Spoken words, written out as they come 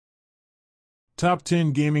Top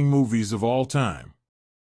 10 Gaming Movies of All Time.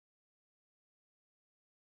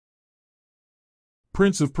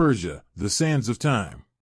 Prince of Persia, The Sands of Time.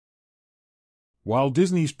 While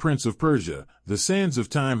Disney's Prince of Persia, The Sands of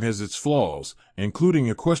Time has its flaws, including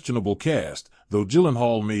a questionable cast, though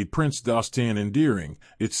Gyllenhaal made Prince Dostan endearing,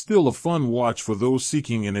 it's still a fun watch for those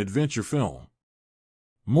seeking an adventure film.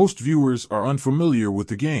 Most viewers are unfamiliar with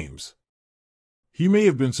the games. He may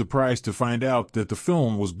have been surprised to find out that the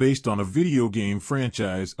film was based on a video game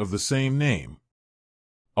franchise of the same name.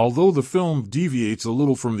 Although the film deviates a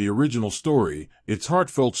little from the original story, its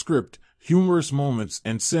heartfelt script, humorous moments,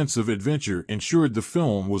 and sense of adventure ensured the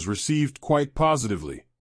film was received quite positively.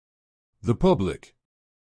 The public.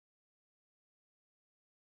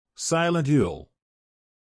 Silent Hill.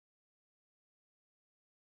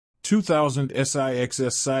 2000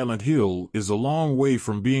 SIX's Silent Hill is a long way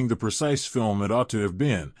from being the precise film it ought to have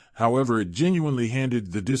been. However, it genuinely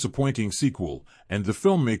handed the disappointing sequel, and the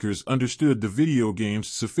filmmakers understood the video games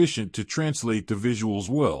sufficient to translate the visuals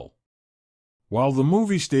well. While the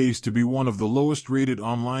movie stays to be one of the lowest-rated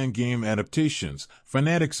online game adaptations,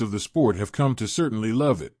 fanatics of the sport have come to certainly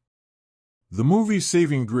love it. The movie's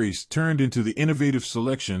saving grace turned into the innovative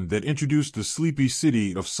selection that introduced the sleepy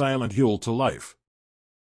city of Silent Hill to life.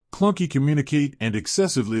 Clunky communicate and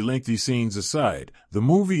excessively lengthy scenes aside, the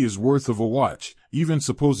movie is worth of a watch, even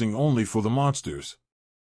supposing only for the monsters.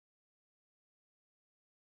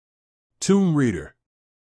 Tomb Raider.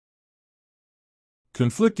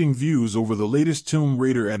 Conflicting views over the latest Tomb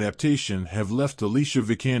Raider adaptation have left Alicia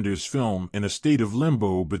Vikander's film in a state of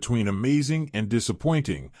limbo between amazing and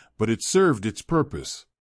disappointing, but it served its purpose.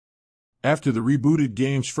 After the rebooted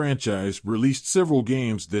games franchise released several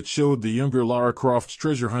games that showed the younger Lara Croft's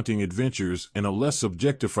treasure-hunting adventures in a less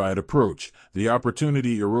objectified approach, the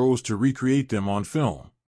opportunity arose to recreate them on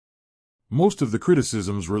film. Most of the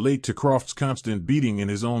criticisms relate to Croft's constant beating in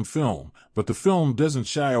his own film, but the film doesn't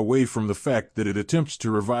shy away from the fact that it attempts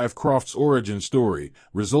to revive Croft's origin story,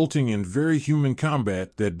 resulting in very human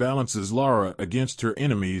combat that balances Lara against her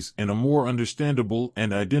enemies in a more understandable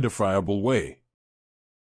and identifiable way.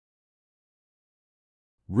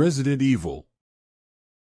 Resident Evil.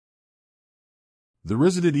 The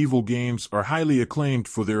Resident Evil games are highly acclaimed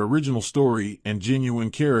for their original story and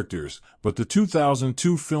genuine characters, but the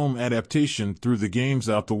 2002 film adaptation threw the games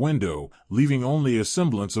out the window, leaving only a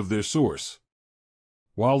semblance of their source.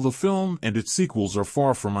 While the film and its sequels are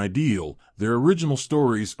far from ideal, their original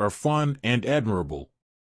stories are fun and admirable.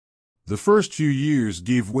 The first few years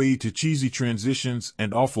gave way to cheesy transitions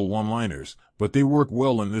and awful one-liners, but they work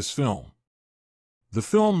well in this film. The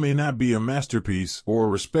film may not be a masterpiece or a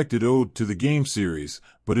respected ode to the game series,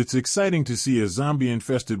 but it's exciting to see a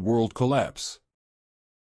zombie-infested world collapse.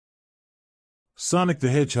 Sonic the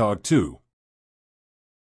Hedgehog 2.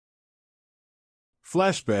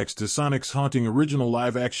 Flashbacks to Sonic's haunting original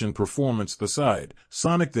live-action performance aside,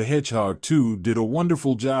 Sonic the Hedgehog 2 did a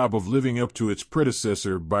wonderful job of living up to its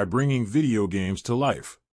predecessor by bringing video games to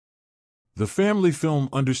life. The family film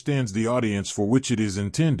understands the audience for which it is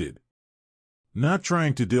intended, not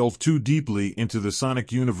trying to delve too deeply into the Sonic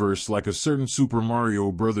universe like a certain Super Mario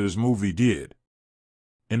Bros. Movie did.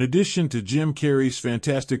 In addition to Jim Carrey's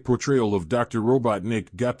fantastic portrayal of Dr.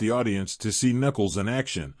 Robotnik got the audience to see Knuckles in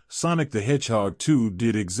action, Sonic the Hedgehog 2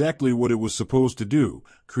 did exactly what it was supposed to do,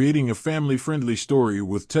 creating a family-friendly story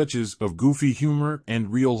with touches of goofy humor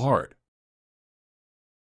and real heart.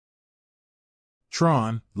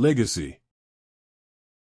 Tron: Legacy.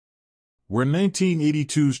 Where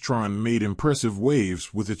 1982's Tron made impressive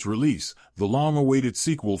waves with its release, the long-awaited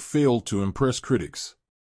sequel failed to impress critics.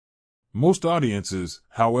 Most audiences,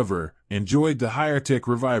 however, enjoyed the higher-tech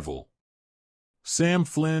revival. Sam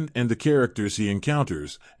Flynn and the characters he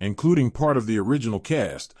encounters, including part of the original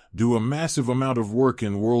cast, do a massive amount of work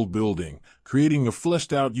in world-building, creating a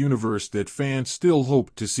fleshed-out universe that fans still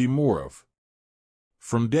hope to see more of.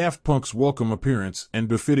 From Daft Punk's welcome appearance and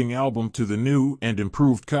befitting album to the new and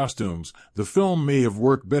improved costumes, the film may have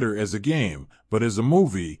worked better as a game, but as a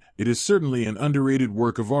movie, it is certainly an underrated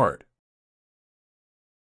work of art.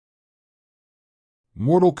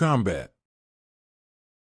 Mortal Kombat.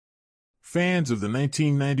 Fans of the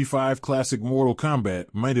 1995 classic Mortal Kombat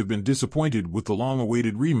might have been disappointed with the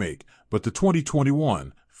long-awaited remake, but the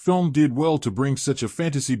 2021 film did well to bring such a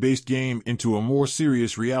fantasy-based game into a more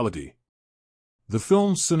serious reality. The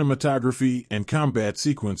film's cinematography and combat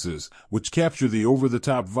sequences, which capture the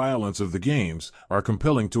over-the-top violence of the games, are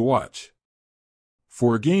compelling to watch.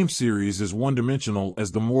 For a game series as one-dimensional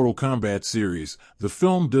as the Mortal Kombat series, the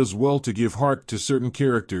film does well to give heart to certain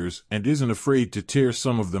characters and isn't afraid to tear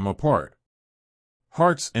some of them apart.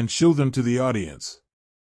 Hearts and show them to the audience.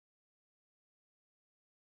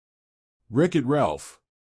 Wreck-It Ralph.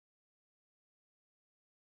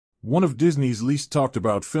 One of Disney's least talked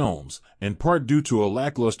about films, in part due to a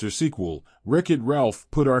lackluster sequel, Wreck-It Ralph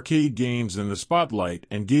put arcade games in the spotlight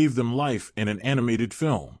and gave them life in an animated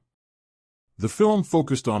film. The film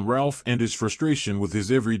focused on Ralph and his frustration with his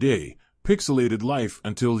everyday, pixelated life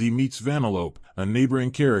until he meets Vanellope, a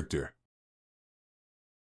neighboring character.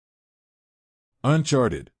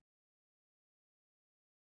 Uncharted.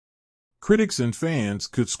 Critics and fans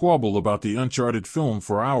could squabble about the Uncharted film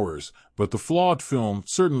for hours, but the flawed film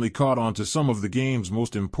certainly caught on to some of the game's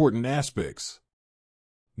most important aspects.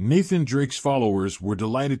 Nathan Drake's followers were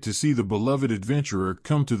delighted to see the beloved adventurer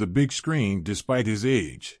come to the big screen despite his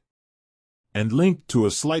age, and linked to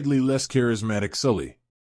a slightly less charismatic Sully.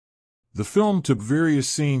 The film took various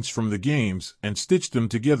scenes from the games and stitched them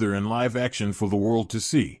together in live action for the world to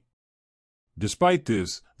see. Despite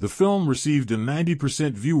this, the film received a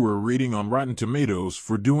 90% viewer rating on Rotten Tomatoes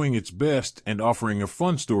for doing its best and offering a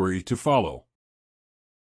fun story to follow.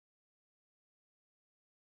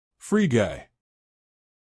 Free Guy.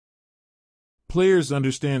 Players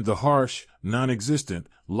understand the harsh, non-existent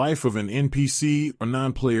life of an NPC or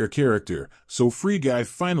non-player character, so Free Guy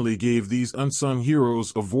finally gave these unsung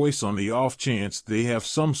heroes a voice on the off chance they have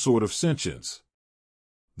some sort of sentience.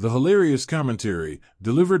 The hilarious commentary,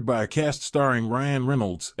 delivered by a cast starring Ryan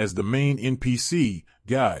Reynolds as the main NPC,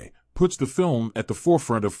 Guy, puts the film at the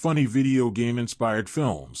forefront of funny video game-inspired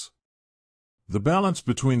films. The balance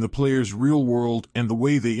between the player's real world and the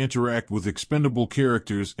way they interact with expendable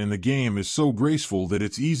characters in the game is so graceful that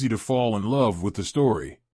it's easy to fall in love with the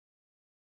story.